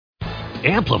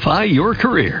Amplify your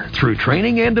career through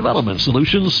training and development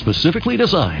solutions specifically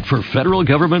designed for federal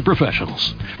government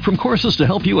professionals. From courses to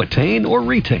help you attain or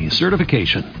retain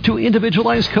certification, to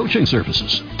individualized coaching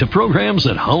services, to programs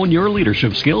that hone your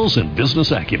leadership skills and business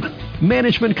acumen,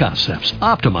 Management Concepts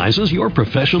optimizes your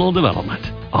professional development.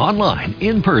 Online,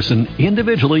 in person,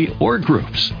 individually, or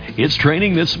groups, it's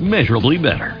training that's measurably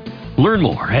better. Learn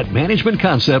more at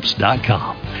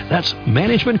managementconcepts.com. That's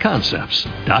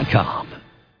managementconcepts.com.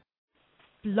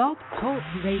 Blog Talk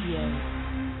Radio.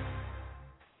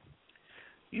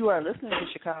 You are listening to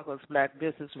Chicago's Black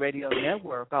Business Radio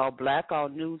Network, All Black, All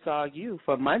News, All You,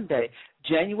 for Monday,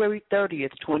 January 30th,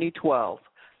 2012.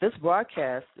 This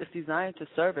broadcast is designed to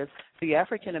service the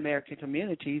African American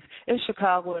communities in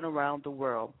Chicago and around the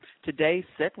world. Today's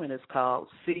segment is called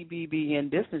CBBN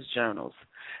Business Journals.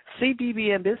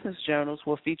 CBBN Business Journals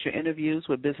will feature interviews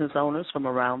with business owners from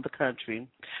around the country.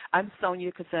 I'm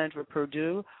Sonia Cassandra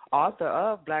Perdue, author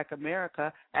of Black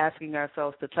America, Asking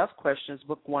Ourselves the Tough Questions,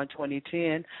 Book 1,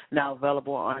 2010, now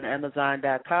available on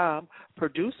Amazon.com,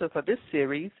 producer for this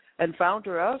series, and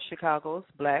founder of Chicago's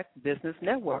Black Business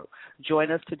Network.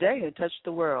 Join us today and touch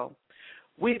the world.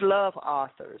 We love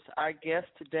authors. Our guest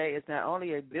today is not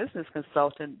only a business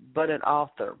consultant, but an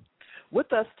author.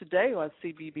 With us today on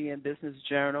CBBN Business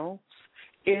Journals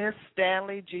is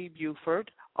Stanley G.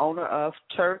 Buford, owner of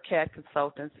Terkat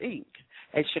Consultants Inc.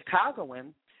 A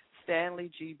Chicagoan, Stanley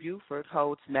G. Buford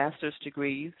holds master's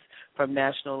degrees from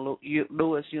National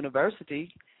Louis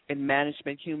University in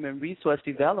Management Human Resource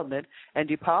Development and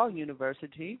DePaul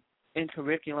University in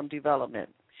Curriculum Development.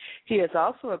 He has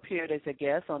also appeared as a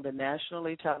guest on the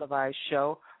nationally televised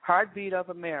show Heartbeat of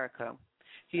America.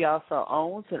 He also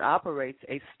owns and operates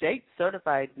a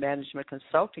state-certified management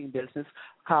consulting business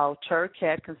called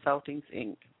Terkat Consultants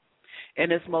Inc.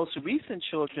 In his most recent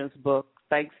children's book,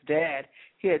 Thanks, Dad,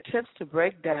 he attempts to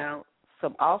break down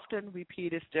some often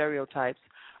repeated stereotypes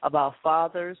about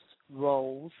fathers'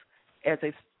 roles as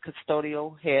a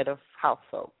custodial head of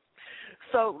household.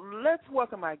 So let's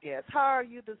welcome our guest. How are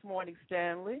you this morning,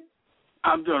 Stanley?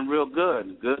 I'm doing real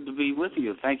good. Good to be with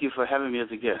you. Thank you for having me as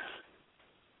a guest.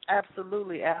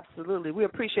 Absolutely, absolutely. We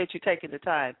appreciate you taking the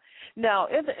time. Now,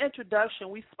 in the introduction,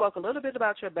 we spoke a little bit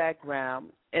about your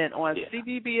background, and on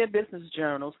CBBN Business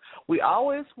Journals, we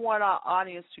always want our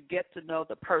audience to get to know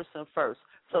the person first.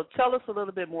 So tell us a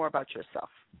little bit more about yourself.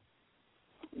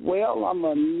 Well, I'm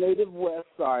a native West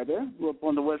Sider. Grew up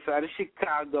on the west side of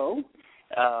Chicago,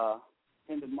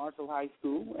 attended Marshall High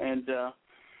School, and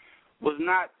was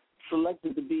not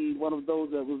selected to be one of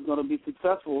those that was going to be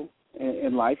successful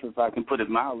in life, if I can put it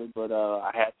mildly, but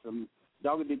I had some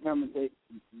dogged determination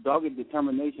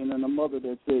and a mother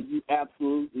that said, you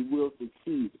absolutely will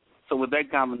succeed. So with that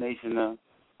combination,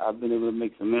 I've been able to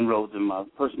make some inroads in my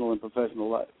personal and professional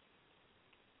life.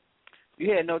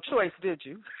 You had no choice, did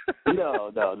you? No.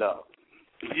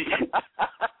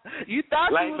 You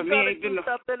thought life you was going to do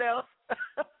something else.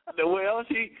 Well,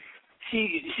 she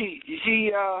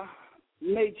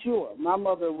made sure. My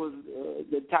mother was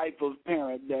the type of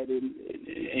parent that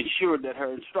ensured that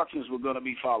her instructions were going to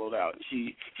be followed out.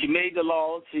 She made the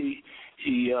laws, she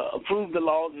approved the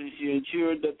laws, and she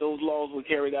ensured that those laws were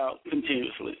carried out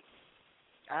continuously.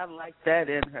 I like that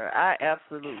in her. I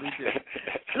absolutely do.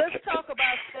 Let's talk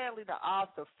about Stanley, the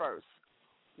author, first.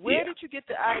 Where did you get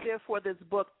the idea for this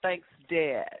book, Thanks,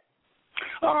 Dad?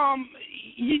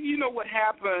 You know what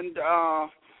happened?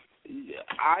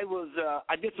 I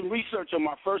did some research on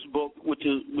my first book, which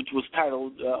was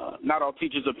titled "Not All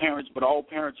Teachers Are Parents, but All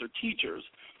Parents Are Teachers,"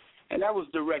 and that was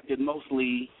directed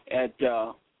mostly at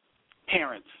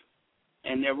parents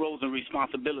and their roles and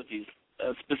responsibilities,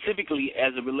 specifically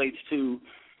as it relates to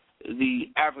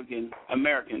the African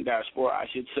American diaspora. I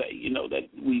should say, that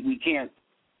we can't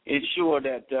ensure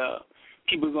that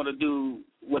people are going to do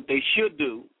what they should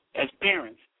do as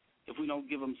parents if we don't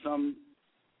give them some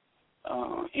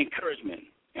encouragement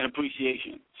and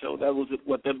appreciation. So that was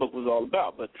what that book was all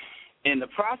about. But in the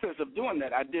process of doing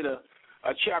that, I did a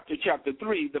chapter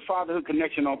 3, The Fatherhood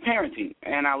Connection on Parenting,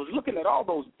 and I was looking at all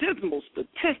those dismal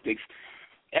statistics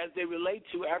as they relate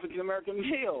to African American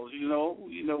males.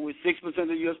 With 6% of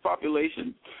the U.S.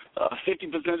 population,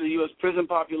 50% of the U.S. prison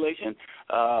population,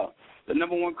 the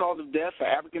number one cause of death for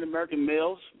African American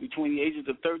males between the ages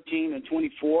of 13 and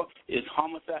 24 is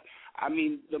homicide. I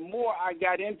mean, the more I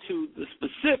got into the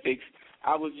specifics,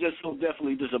 I was just so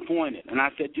definitely disappointed. And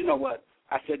I said, you know what?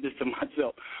 I said this to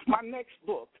myself. My next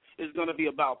book is going to be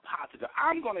about positive.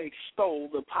 I'm going to extol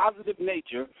the positive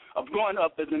nature of growing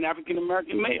up as an African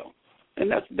American male. And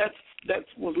that's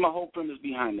was my whole premise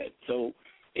behind that. So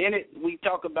in it, we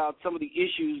talk about some of the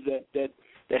issues that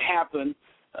happen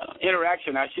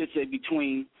interaction, I should say,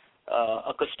 between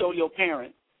a custodial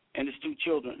parent and his two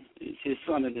children, his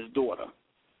son and his daughter.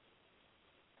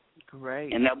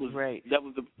 Great. And that was great. That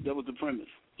was the premise,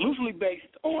 loosely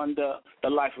based on the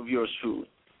life of yours truly.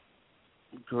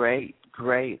 Great.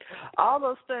 All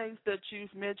those things that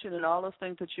you've mentioned and all those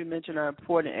things that you mentioned are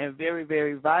important and very,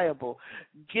 very viable.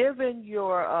 Given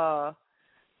your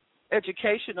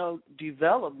educational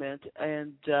development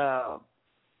and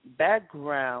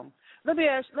background, let me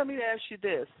ask you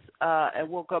this, and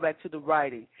we'll go back to the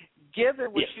writing.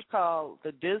 Given what you call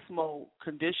the dismal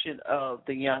condition of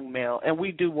the young male, and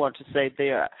we do want to say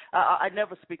they are. I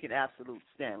never speak in absolute,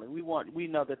 Stanley. We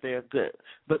know that they are good,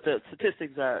 but the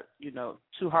statistics are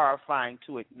too horrifying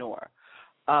to ignore.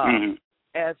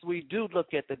 As we do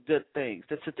look at the good things,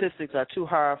 the statistics are too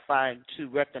horrifying to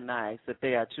recognize that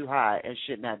they are too high and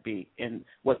should not be in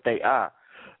what they are.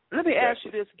 Let me ask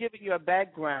you this: given your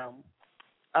background,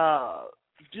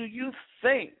 do you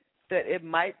think that it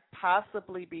might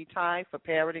possibly be time for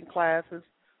parenting classes,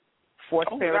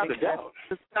 forced parenting classes?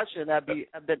 Discussion I've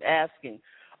been asking.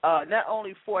 Not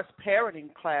only forced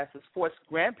parenting classes, forced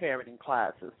grandparenting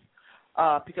classes,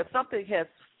 because something has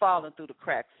fallen through the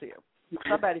cracks here.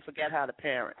 Somebody forgot how to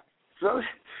parent. So,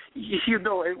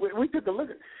 we took a look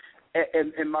at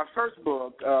in my first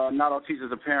book, Not All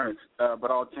Teachers Are Parents, but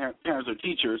All Parents Are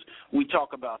Teachers. We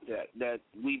talk about that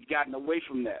we've gotten away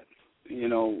from that.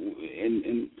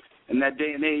 In that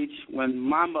day and age when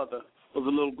my mother was a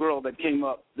little girl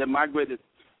that migrated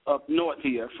up north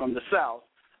here from the south,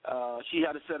 she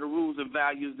had a set of rules and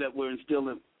values that were instilled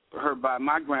in her by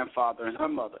my grandfather and her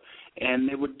mother, and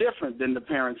they were different than the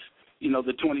parents,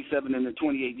 the 27 and the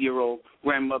 28-year-old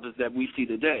grandmothers that we see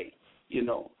today,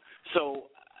 So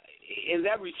in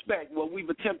that respect, what we've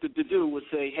attempted to do was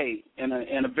say, hey, in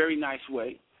a very nice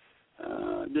way,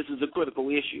 this is a critical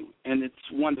issue, and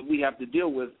it's one that we have to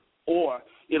deal with, or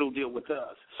it'll deal with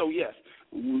us. So, yes,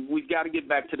 we've got to get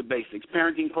back to the basics.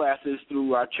 Parenting classes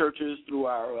through our churches, through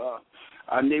our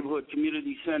neighborhood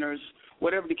community centers,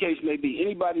 whatever the case may be.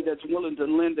 Anybody that's willing to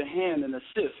lend a hand and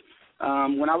assist.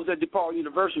 When I was at DePaul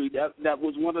University, that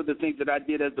was one of the things that I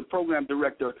did as the program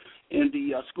director in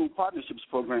the school partnerships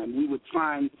program. We would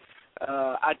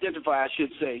identify,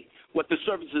 what the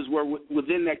services were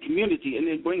within that community, and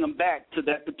then bring them back to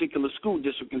that particular school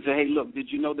district and say, hey, look, did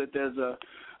you know that there's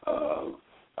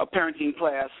a parenting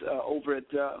class over at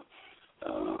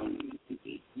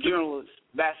Journalist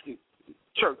Basket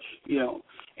Church,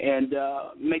 and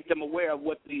make them aware of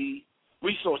what the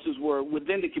resources were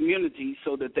within the community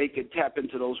so that they could tap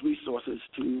into those resources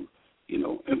to,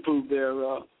 improve their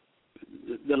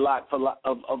the lot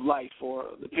of life for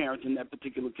the parents in that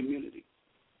particular community.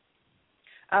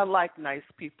 I like nice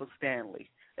people, Stanley,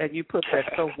 and you put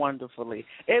that so wonderfully.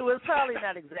 It was probably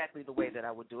not exactly the way that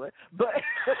I would do it, but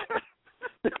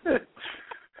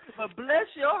but bless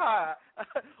your heart.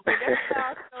 When that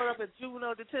child showed up at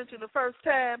juvenile detention the first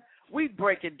time, we'd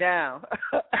break it down.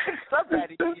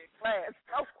 Somebody in your class,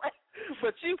 no way.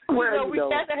 But we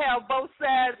got to have both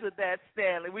sides of that,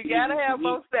 Stanley. We got to have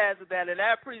both sides of that, and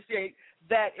I appreciate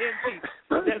that in people.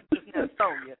 That's just not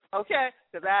Sonia, okay?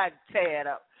 Because I'd tear it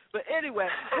up. But anyway,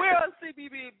 we're on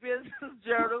CBBN Business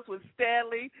Journals with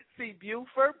Stanley C.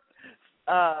 Buford,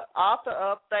 author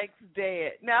of Thanks,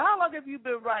 Dad. Now, how long have you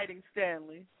been writing,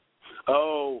 Stanley?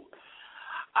 Oh,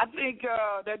 I think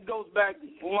that goes back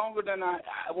longer than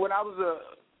when I was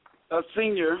a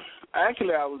senior.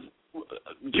 Actually, I was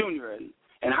a junior in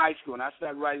high school, and I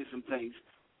started writing some things,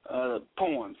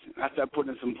 poems. I started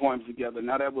putting some poems together.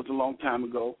 Now, that was a long time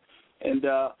ago. And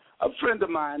a friend of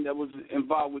mine that was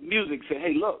involved with music said,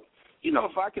 hey, look,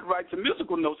 if I could write some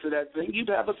musical notes to that thing, you'd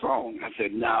have a song. I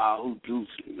said, nah.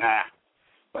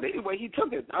 But anyway, he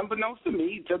took it. Unbeknownst to me,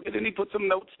 he took it and he put some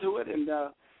notes to it, and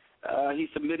he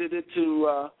submitted it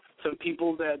to some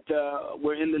people that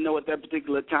were in the know at that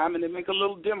particular time, and they make a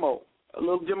little demo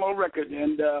record.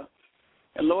 And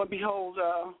lo and behold,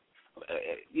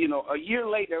 a year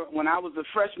later, when I was a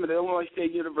freshman at Illinois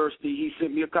State University, he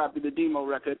sent me a copy of the demo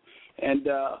record, and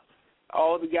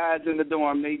all the guys in the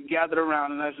dorm, they gathered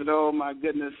around, and I said, oh, my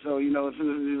goodness. So, it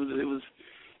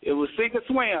was sink or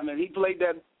swim, and he played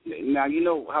that. Now, you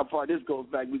know how far this goes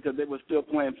back because they were still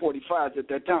playing 45s at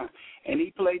that time. And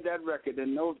he played that record,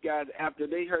 and those guys, after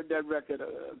they heard that record,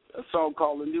 a song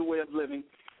called A New Way of Living,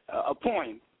 a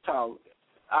poem,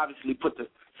 obviously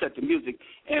set the music,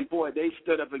 and, boy, they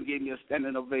stood up and gave me a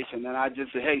standing ovation. And I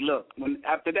just said, hey, look,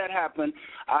 after that happened,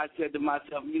 I said to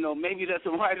myself, maybe there's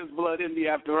some writer's blood in me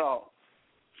after all.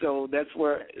 So that's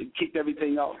where it kicked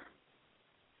everything off.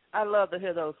 I love to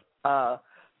hear those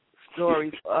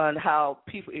stories on how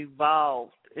people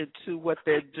evolved into what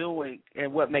they're doing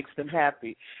and what makes them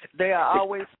happy. They are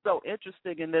always so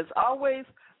interesting, and there's always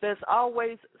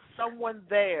someone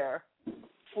there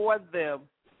for them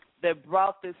that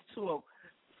brought this to them.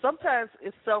 Sometimes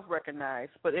it's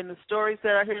self-recognized, but in the stories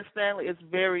that I hear, Stanley, it's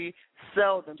very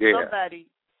seldom. Yeah. Somebody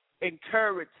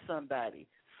encouraged somebody.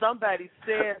 Somebody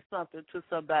said something to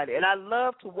somebody. And I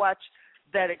love to watch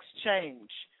that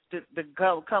exchange that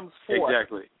comes forth.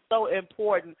 Exactly. So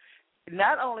important,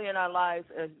 not only in our lives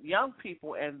as young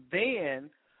people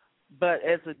but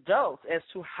as adults, as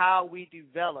to how we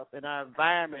develop in our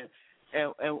environment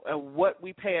and what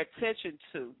we pay attention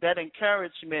to. That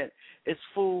encouragement is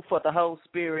food for the whole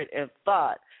spirit and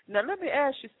thought. Now, let me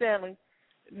ask you, Stanley,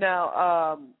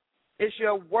 is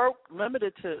your work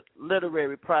limited to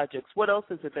literary projects? What else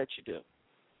is it that you do?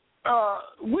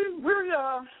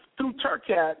 We're through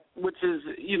Terkat, which is,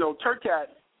 Terkat,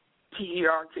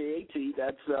 T-E-R-K-A-T.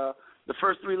 That's the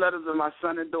first three letters of my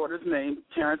son and daughter's name,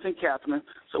 Terrence and Catherine.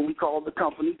 So we call the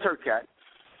company Terkat.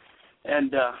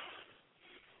 And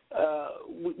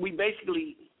we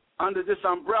basically, under this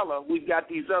umbrella, we've got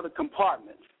these other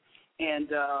compartments. And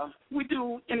we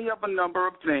do any of a number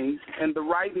of things, and the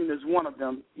writing is one of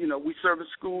them. We service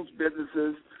schools,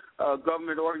 businesses,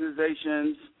 government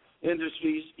organizations,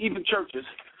 industries, even churches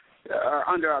are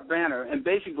under our banner. And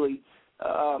basically,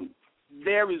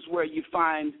 there is where you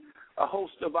find a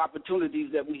host of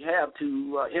opportunities that we have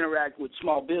to interact with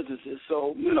small businesses.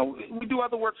 So, we do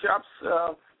other workshops,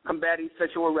 combating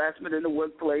sexual harassment in the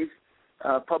workplace,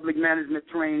 public management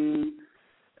training.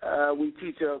 We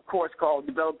teach a course called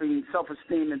Developing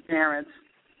Self-Esteem in Parents,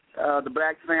 the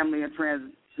Black Family and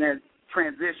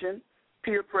Transition,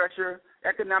 Peer Pressure,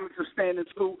 Economics of Staying in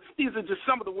School. These are just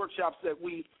some of the workshops that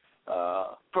we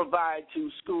provide to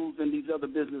schools and these other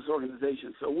business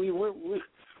organizations. So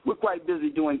we're quite busy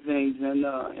doing things and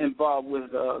involved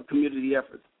with community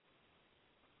efforts.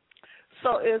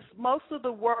 So is most of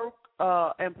the work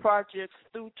and projects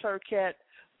through Terkat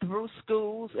through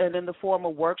schools and in the form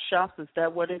of workshops? Is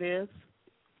that what it is?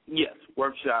 Yes,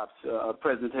 workshops,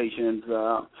 presentations.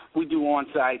 We do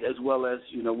on-site as well as,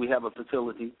 we have a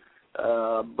facility.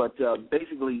 But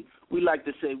basically, we like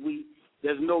to say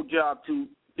there's no job too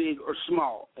big or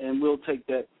small, and we'll take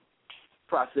that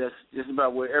process just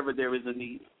about wherever there is a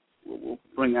need. We'll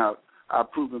bring out our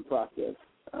proven process.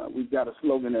 We've got a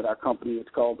slogan at our company. It's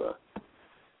called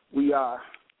We Are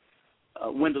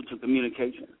a Window to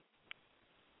Communication.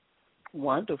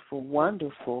 Wonderful,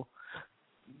 wonderful.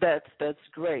 That's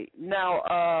great.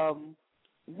 Now,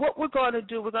 what we're going to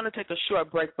do, we're going to take a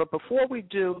short break. But before we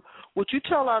do, would you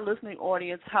tell our listening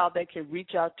audience how they can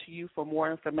reach out to you for more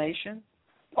information?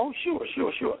 Oh, sure.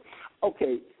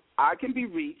 Okay, I can be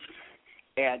reached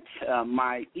at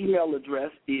my email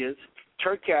address is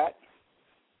Terkat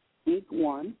Inc.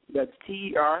 1. That's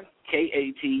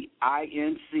TERKATINC,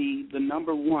 the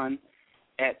number 1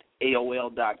 at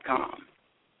AOL.com.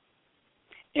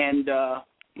 And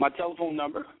my telephone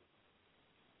number,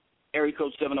 area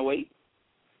code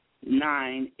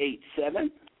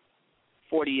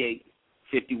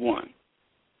 708-987-4851.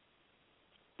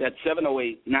 That's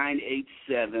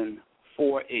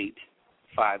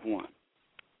 708-987-4851.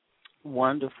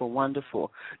 Wonderful,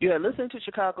 wonderful. You are listening to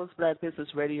Chicago's Black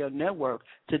Business Radio Network.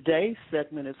 Today's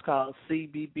segment is called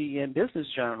CBBN Business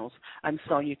Journals. I'm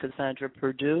Sonia Cassandra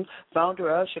Perdue,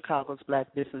 founder of Chicago's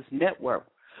Black Business Network.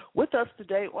 With us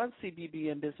today on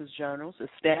CBBN Business Journals is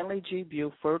Stanley G.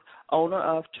 Buford, owner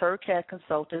of Terkat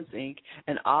Consultants Inc.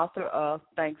 and author of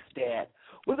Thanks, Dad.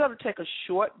 We're going to take a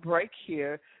short break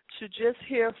here to just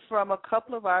hear from a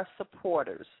couple of our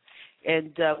supporters,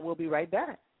 and we'll be right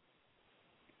back.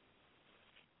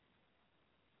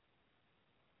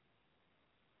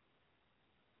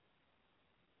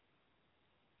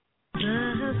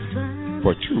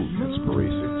 For true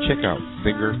inspiration, check out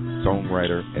singer,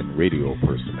 songwriter, and radio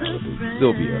personality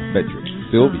Sylvia Frederick.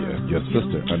 Sylvia, your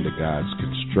sister under God's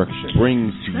construction,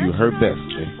 brings to you her best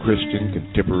in Christian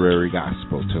contemporary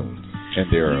gospel tunes,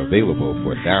 and they are available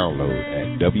for download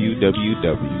at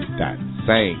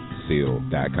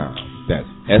www.sangsyl.com. That's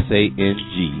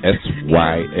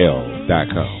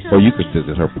SANGSYL.com. Or you can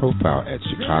visit her profile at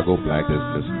Chicago Black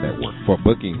Business Network. For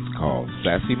bookings, call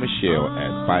Sassy Michelle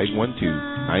at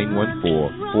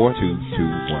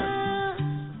 512-914-4221.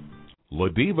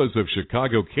 Ladivas of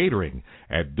Chicago Catering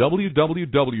at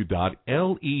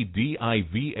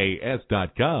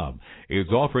www.ledivas.com is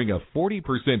offering a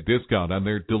 40% discount on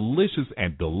their delicious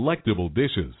and delectable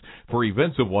dishes for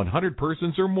events of 100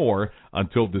 persons or more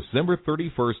until December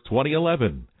 31st,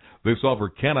 2011. This offer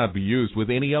cannot be used with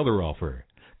any other offer.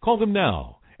 Call them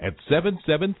now at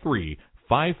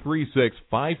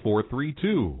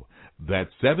 773-536-5432.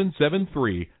 That's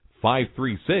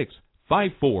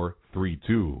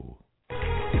 773-536-5432.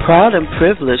 Proud and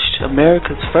Privileged,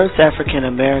 America's first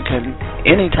African-American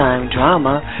anytime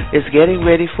drama, is getting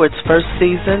ready for its first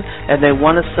season, and they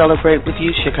want to celebrate with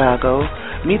you, Chicago.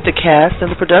 Meet the cast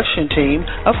and the production team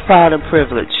of Proud and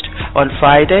Privileged on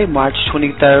Friday, March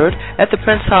 23rd at the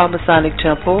Prince Hall Masonic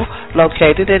Temple,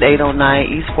 located at 809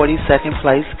 East 42nd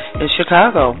Place in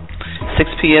Chicago,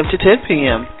 6 p.m. to 10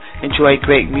 p.m. Enjoy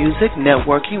great music,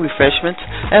 networking, refreshments,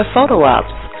 and photo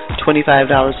ops.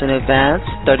 $25 in advance,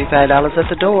 $35 at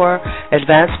the door.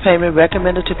 Advance payment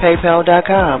recommended to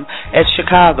PayPal.com at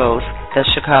Chicago's, that's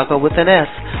Chicago with an S,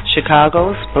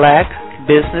 Chicago's Black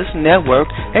Business Network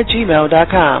at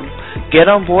gmail.com. Get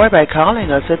on board by calling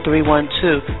us at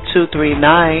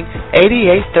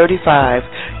 312-239-8835.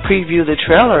 Preview the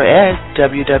trailer at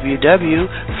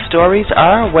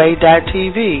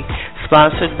www.storiesourway.tv.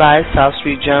 Sponsored by South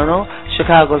Street Journal,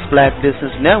 Chicago's Black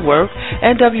Business Network,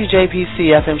 and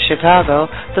WJPC-FM Chicago,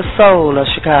 the soul of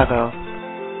Chicago.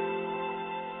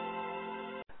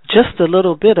 Just a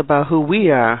little bit about who we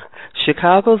are.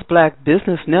 Chicago's Black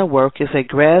Business Network is a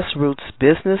grassroots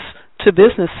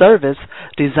business-to-business service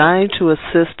designed to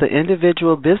assist the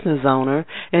individual business owner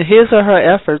in his or her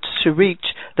efforts to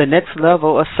reach the next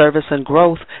level of service and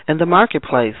growth in the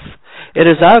marketplace. It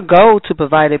is our goal to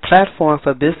provide a platform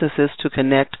for businesses to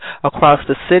connect across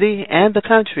the city and the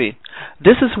country.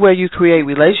 This is where you create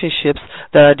relationships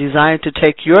that are designed to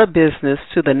take your business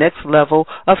to the next level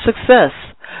of success.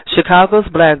 Chicago's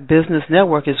Black Business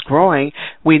Network is growing.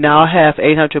 We now have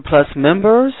 800-plus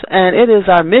members, and it is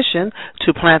our mission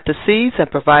to plant the seeds and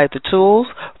provide the tools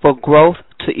for growth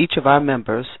to each of our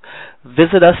members.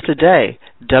 Visit us today,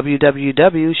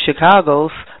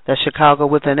 www.Chicago's, that's Chicago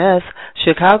with an S,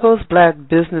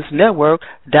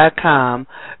 ChicagosBlackBusinessNetwork.com.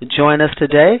 Join us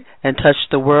today and touch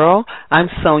the world. I'm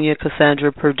Sonia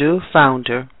Cassandra Perdue,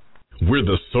 founder. We're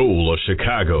the soul of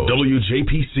Chicago,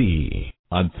 WJPC.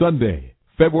 On Sunday,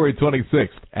 February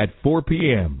 26th at 4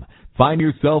 p.m., find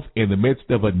yourself in the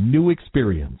midst of a new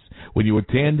experience when you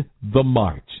attend The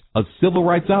March, a civil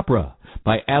rights opera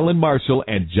by Alan Marshall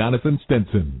and Jonathan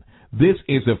Stinson. This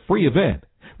is a free event.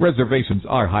 Reservations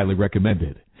are highly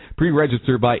recommended.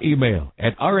 Pre-register by email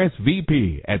at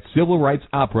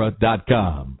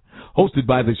rsvp@civilrightsopera.com. Hosted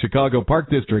by the Chicago Park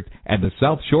District and the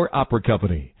South Shore Opera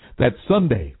Company. That's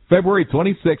Sunday, February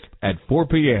 26th at 4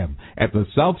 p.m. at the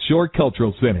South Shore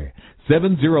Cultural Center,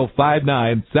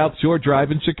 7059 South Shore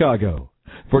Drive in Chicago.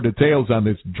 For details on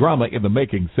this drama in the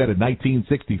making set in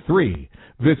 1963,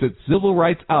 visit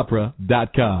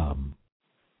civilrightsopera.com.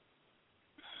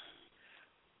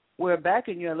 We're back,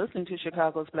 and you're listening to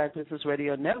Chicago's Black Business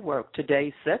Radio Network.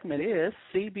 Today's segment is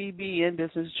CBBN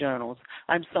Business Journals.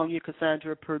 I'm Sonia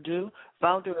Cassandra Perdue,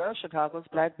 founder of Chicago's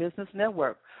Black Business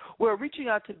Network. We're reaching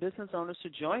out to business owners to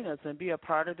join us and be a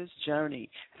part of this journey.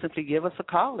 Simply give us a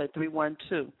call at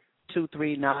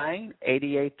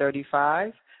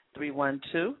 312-239-8835,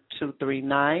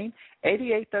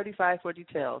 312-239-8835 for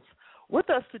details. With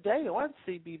us today on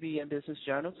CBBN Business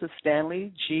Journals is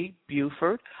Stanley G.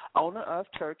 Buford, owner of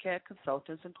Terkat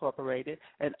Consultants Incorporated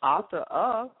and author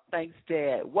of Thanks,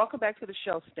 Dad. Welcome back to the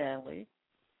show, Stanley.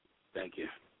 Thank you.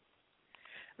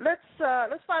 Let's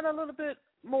find a little bit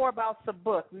more about the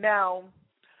book. Now,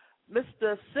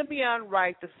 Mr. Simeon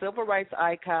Wright, the civil rights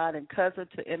icon and cousin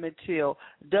to Emmett Till,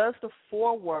 does the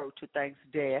foreword to Thanks,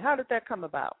 Dad. How did that come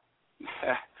about?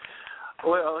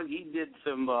 Well, he did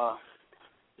some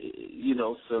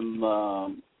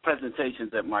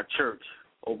presentations at my church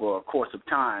over a course of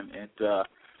time, and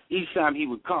each time he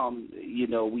would come,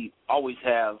 we always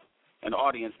have an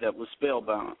audience that was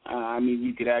spellbound. I mean,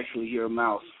 you could actually hear a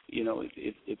mouse,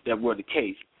 if that were the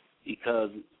case,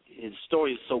 because his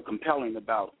story is so compelling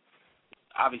about,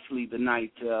 obviously, the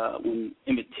night when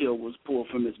Emmett Till was pulled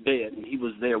from his bed, and he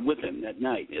was there with him that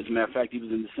night. As a matter of fact, he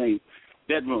was in the same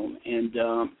bedroom,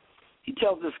 and he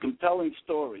tells this compelling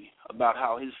story about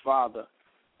how his father,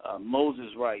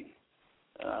 Moses Wright,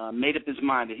 made up his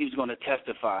mind that he was going to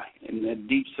testify in the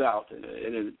Deep South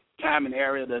at a time and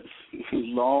area that's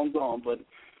long gone, but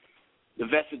the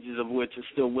vestiges of which are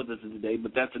still with us today.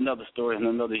 But that's another story and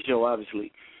another show,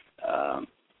 obviously.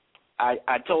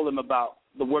 I told him about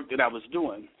the work that I was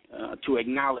doing to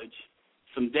acknowledge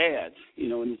some dads,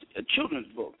 in a children's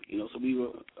book, so we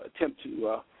will attempt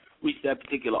to reach that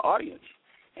particular audience.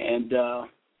 And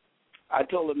I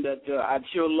told him that I'd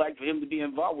sure like for him to be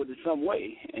involved with it some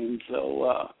way. And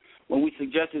so when we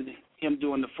suggested him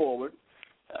doing the forward,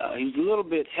 he was a little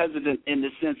bit hesitant in the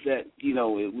sense that,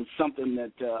 it was something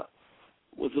that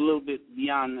was a little bit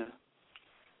beyond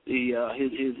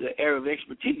his area of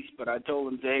expertise. But I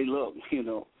told him, hey, look,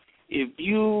 if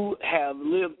you have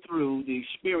lived through the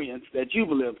experience that you've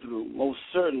lived through, most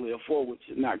certainly a forward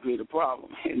should not create a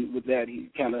problem. And with that, he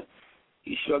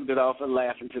shrugged it off and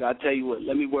laughed and said, I'll tell you what,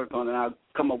 let me work on it. I'll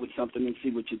come up with something and see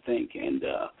what you think. And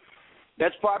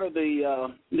that's part of the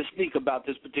mystique about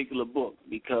this particular book,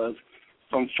 because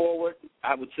from forward,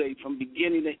 I would say from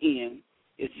beginning to end,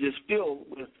 it's just filled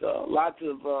with lots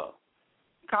of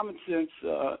common sense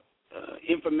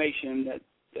information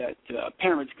that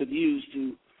parents could use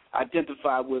to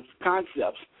identify with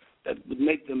concepts that would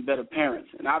make them better parents,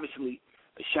 and obviously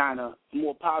shine a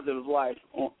more positive light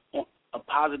on a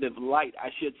positive light, I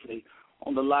should say,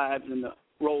 on the lives and the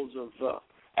roles of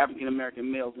African American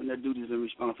males and their duties and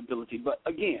responsibility. But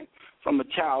again, from a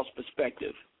child's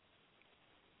perspective.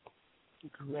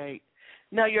 Great.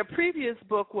 Now, your previous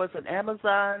book was an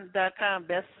Amazon.com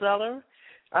bestseller.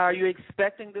 Are you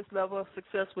expecting this level of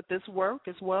success with this work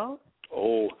as well?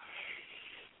 Oh,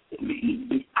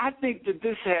 I think that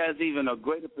this has even a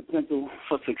greater potential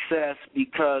for success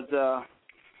because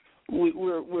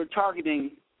we're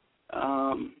targeting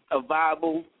a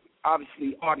viable,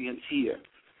 obviously, audience here.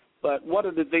 But one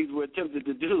of the things we're attempting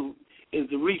to do is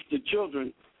to reach the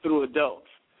children through adults.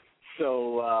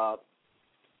 So,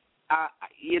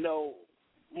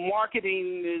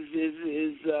 marketing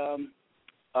is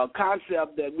a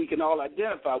concept that we can all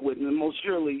identify with, and most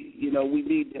surely, we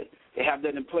need to have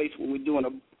that in place when we're doing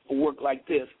a work like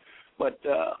this. But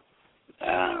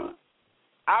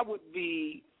I would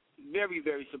be very,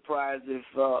 very surprised if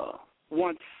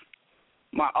once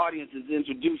my audience is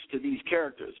introduced to these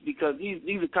characters, because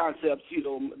these are concepts,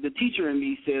 the teacher in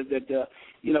me says that,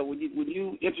 when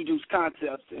you introduce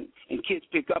concepts and kids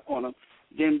pick up on them,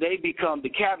 then they become the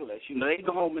catalyst. They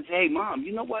go home and say, hey, Mom,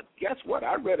 you know what? Guess what?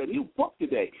 I read a new book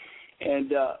today.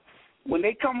 And when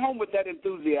they come home with that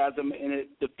enthusiasm and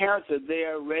the parents are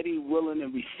there, ready, willing,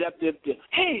 and receptive to,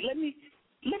 hey, let me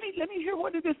hear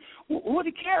what it is. What are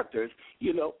the characters?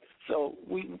 So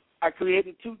I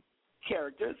created two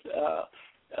characters,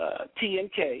 T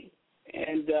and K,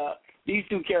 and these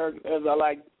two characters are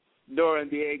like Dora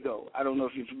and Diego. I don't know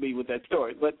if you're familiar with that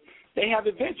story, but they have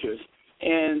adventures.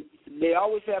 And they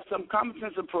always have some common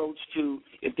sense approach to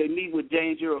if they meet with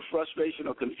danger or frustration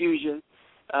or confusion,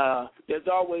 there's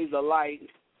always a light.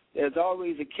 There's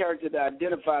always a character that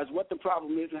identifies what the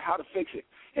problem is and how to fix it.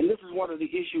 And this is one of the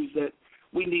issues that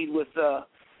we need with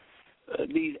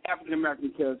these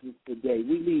African-American characters today.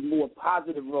 We need more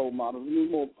positive role models. We need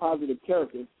more positive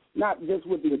characters, not just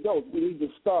with the adults. We need to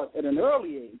start at an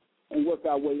early age and work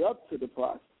our way up to the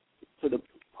part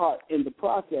in the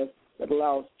process that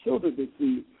allows children to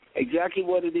see exactly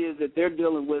what it is that they're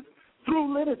dealing with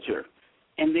through literature,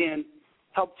 and then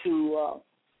help to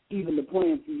even the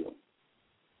playing field.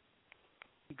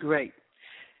 Great.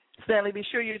 Stanley, be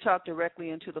sure you talk directly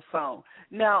into the phone.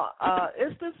 Now,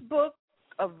 is this book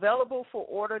available for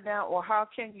order now, or how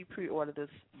can you pre-order this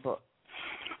book?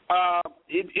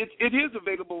 It is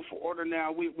available for order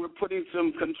now. We're putting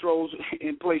some controls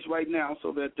in place right now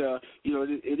so that,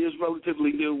 it is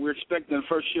relatively new. We're expecting the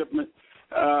first shipment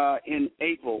in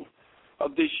April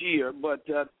of this year. But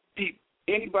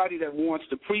anybody that wants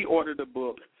to pre-order the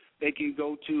book, they can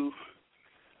go to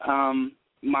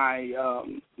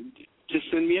just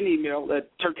send me an email at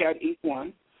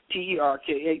terkatinc1,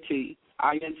 TERKATINC,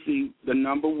 the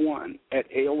number 1, at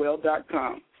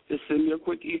AOL.com. Just send me a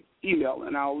quick email,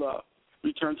 and I'll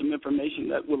return some information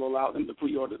that will allow them to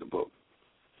pre-order the book.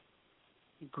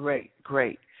 Great.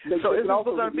 So is this book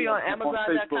going to be on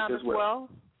Amazon.com as well?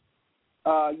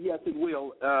 Yes, it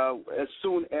will, as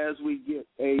soon as we get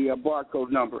a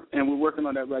barcode number, and we're working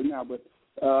on that right now. But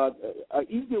an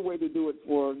easier way to do it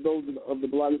for those of the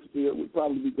blogosphere would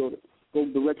probably be go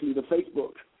directly to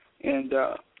Facebook, and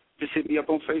just hit me up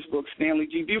on Facebook, Stanley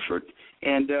G. Buford,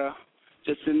 and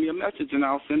just send me a message, and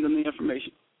I'll send them the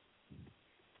information.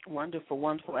 Wonderful.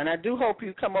 And I do hope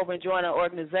you come over and join our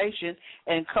organization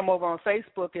and come over on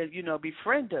Facebook and,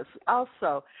 befriend us.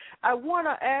 Also, I want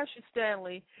to ask you,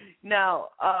 Stanley, now,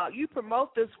 you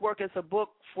promote this work as a book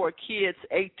for kids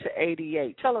 8 to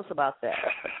 88. Tell us about that.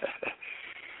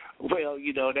 Well,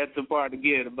 that's the part,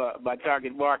 again, about my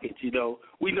target market.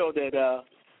 We know that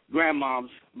grandmoms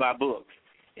buy books.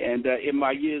 And in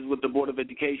my years with the Board of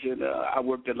Education, I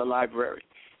worked in the library.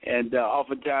 And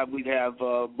oftentimes we'd have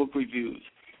book reviews.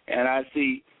 And I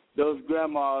see those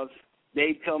grandmas,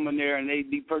 they'd come in there and they'd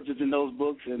be purchasing those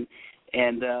books. So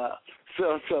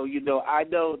I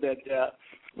know that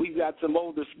we've got some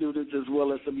older students as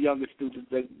well as some younger students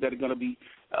that are going to be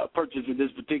purchasing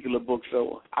this particular book.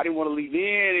 So I didn't want to leave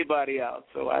anybody out.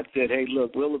 So I said, hey,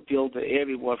 look, we'll appeal to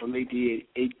everyone from 8 to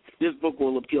 88. This book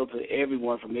will appeal to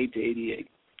everyone from 8 to 88.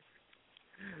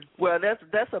 Well,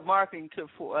 that's a marketing tip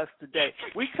for us today.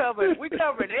 We covering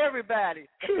everybody.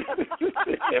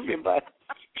 Everybody.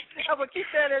 I'm gonna keep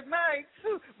that in mind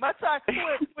too. My time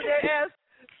when they ask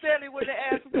Stanley, when they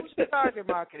ask who's the target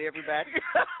market, everybody.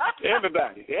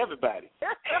 Everybody. I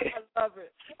love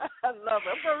it. I'm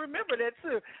gonna remember that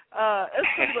too. It's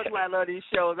pretty much why I love these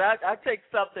shows. I take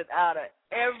something out of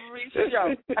every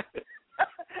show.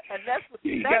 And that's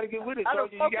you got to get with it. I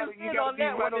don't focus in on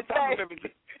that one today.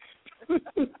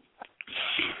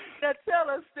 Now tell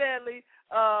us, Stanley,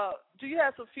 do you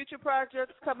have some future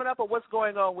projects coming up, or what's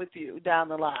going on with you down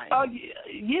the line?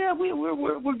 Yeah,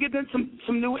 we're getting in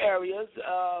some new areas.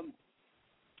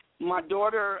 My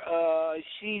daughter,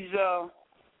 she's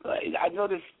I know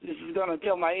this is going to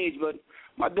tell my age, but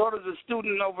my daughter's a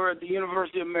student over at the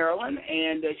University of Maryland,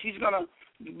 and she's going to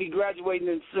be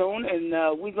graduating soon, and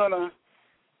we're going to.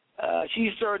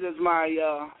 She served as my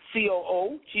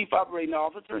COO, Chief Operating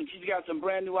Officer, and she's got some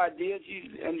brand new ideas.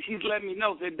 She's letting me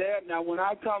know, said, Dad, now when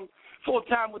I come full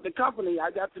time with the company,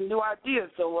 I got some new ideas,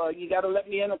 so you got to let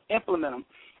me implement them.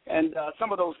 And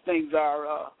some of those things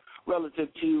are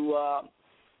relative to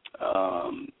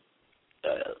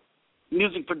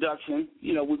music production.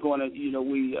 We're going to,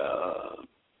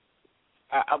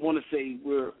 I want to say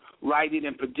we're writing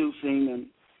and producing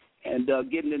and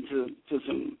getting into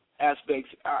some aspects.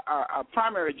 Our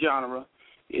primary genre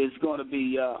is going to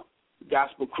be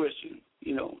gospel Christian,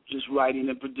 just writing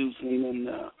and producing and,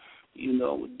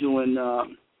 doing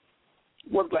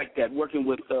work like that, working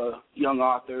with young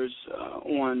authors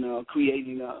on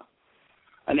creating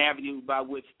an avenue by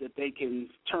which that they can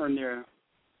turn their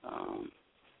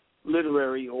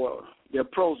literary or their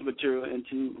prose material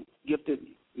into gifted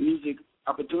music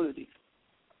opportunities.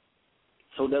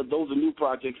 So those are new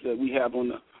projects that we have on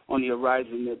the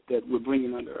horizon that we're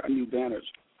bringing under our new banners.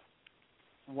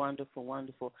 Wonderful,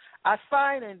 wonderful. I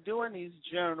find in doing these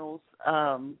journals,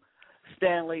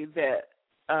 Stanley, that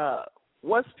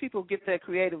once people get their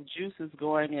creative juices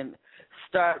going and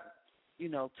start,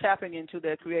 tapping into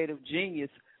their creative genius,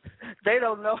 they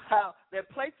don't know how. Their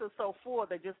plates are so full,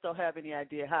 they just don't have any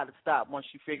idea how to stop. Once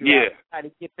you figure out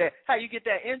how you get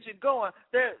that engine going,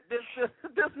 there's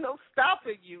no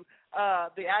stopping you.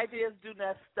 The ideas do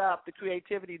not stop. The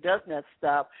creativity does not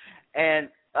stop, and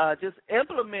just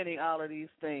implementing all of these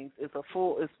things is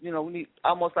we need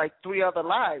almost like 3 other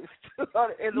lives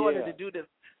in order to do this.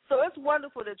 So it's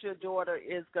wonderful that your daughter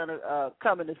is going to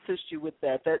come and assist you with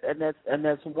that, and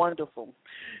that's wonderful.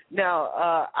 Now,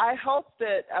 I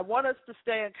want us to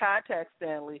stay in contact,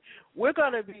 Stanley. We're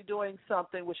going to be doing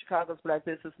something with Chicago's Black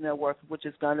Business Network, which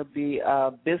is going to be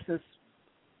Business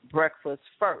Breakfast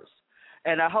First.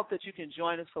 And I hope that you can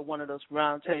join us for one of those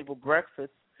roundtable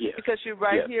breakfasts. Yes. Because you're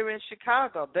right here in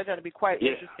Chicago. They're going to be quite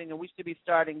interesting, and we should be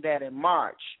starting that in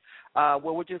March, where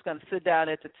we're just going to sit down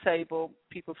at the table,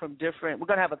 people from we're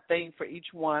going to have a theme for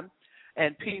each one,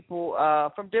 and people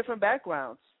from different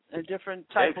backgrounds and different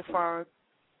type of firms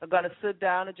are going to sit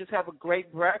down and just have a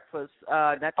great breakfast,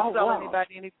 not to sell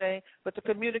anybody anything, but to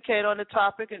communicate on the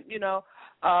topic and,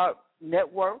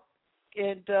 network.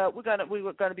 And we're going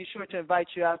to be sure to invite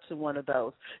you out to one of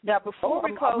those. Now, before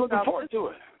we close, I'm looking forward to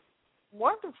it.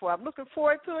 Wonderful. I'm looking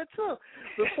forward to it, too.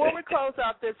 Before we close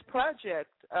out this project,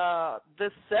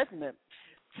 this segment,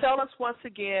 tell us once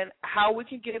again how we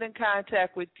can get in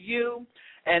contact with you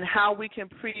and how we can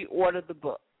pre-order the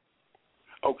book.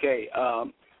 Okay.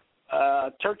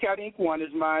 Terkat Inc. 1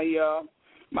 is my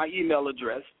email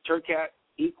address, Terkat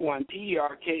Inc. 1,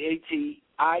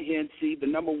 TERKATINC, the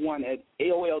number 1 at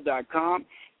AOL.com.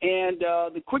 And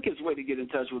the quickest way to get in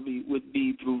touch would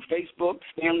be through Facebook,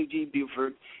 Stanley G.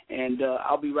 Buford, and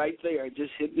I'll be right there.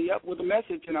 Just hit me up with a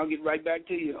message, and I'll get right back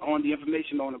to you on the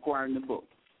information on acquiring the book.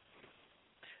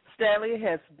 Stanley, it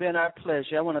has been our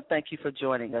pleasure. I want to thank you for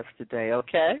joining us today,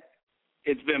 okay?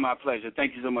 It's been my pleasure.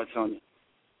 Thank you so much, Sonia.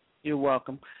 You're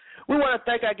welcome. We want to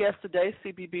thank our guest today,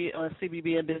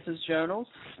 CBBN Business Journals,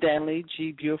 Stanley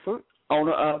G. Buford,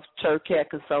 owner of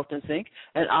Terkat Consultants Inc,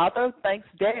 and author of Thanks,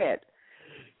 Dad.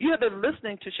 You have been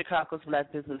listening to Chicago's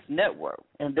Black Business Network,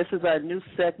 and this is our new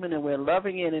segment, and we're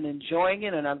loving it and enjoying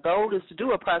it, and our goal is to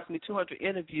do approximately 200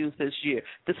 interviews this year.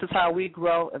 This is how we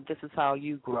grow, and this is how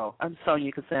you grow. I'm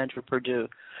Sonia Cassandra Perdue,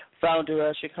 founder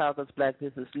of Chicago's Black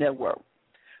Business Network.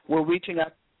 We're reaching out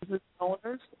to business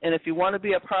owners, and if you want to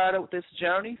be a part of this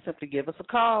journey, simply give us a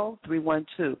call,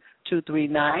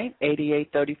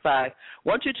 312-239-8835. I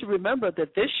want you to remember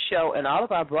that this show and all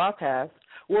of our broadcasts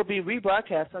will be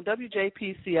rebroadcast on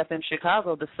WJPC-FM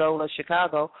Chicago, the Soul of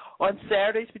Chicago, on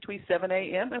Saturdays between 7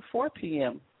 a.m. and 4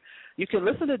 p.m. You can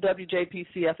listen to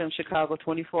WJPC FM Chicago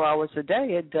 24 hours a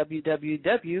day at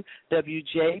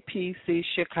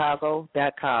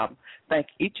www.wjpcchicago.com. Thank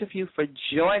each of you for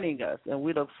joining us, and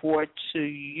we look forward to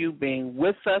you being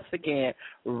with us again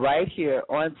right here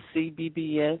on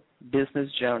CBBN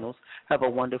Business Journals. Have a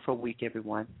wonderful week,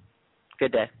 everyone.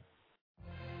 Good day.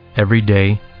 Every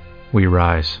day, we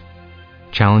rise,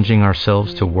 challenging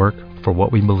ourselves to work for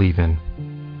what we believe in.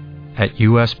 At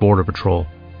U.S. Border Patrol,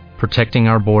 protecting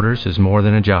our borders is more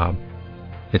than a job.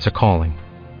 It's a calling.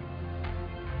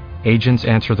 Agents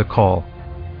answer the call,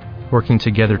 working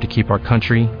together to keep our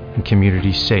country and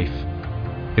communities safe.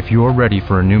 If you are ready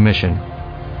for a new mission,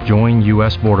 join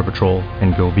U.S. Border Patrol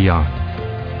and go beyond.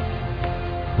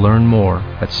 Learn more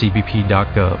at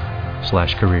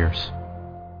cbp.gov/careers.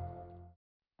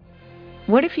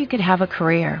 What if you could have a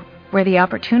career where the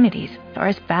opportunities are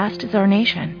as vast as our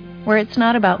nation, where it's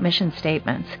not about mission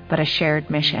statements, but a shared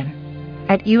mission?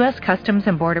 At U.S. Customs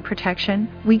and Border Protection,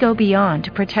 we go beyond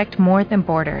to protect more than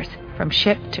borders. From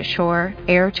ship to shore,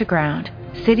 air to ground,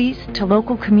 cities to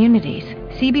local communities,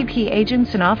 CBP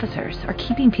agents and officers are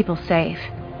keeping people safe.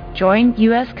 Join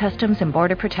U.S. Customs and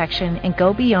Border Protection and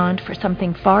go beyond for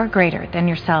something far greater than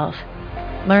yourself.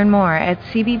 Learn more at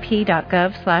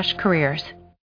cbp.gov/careers.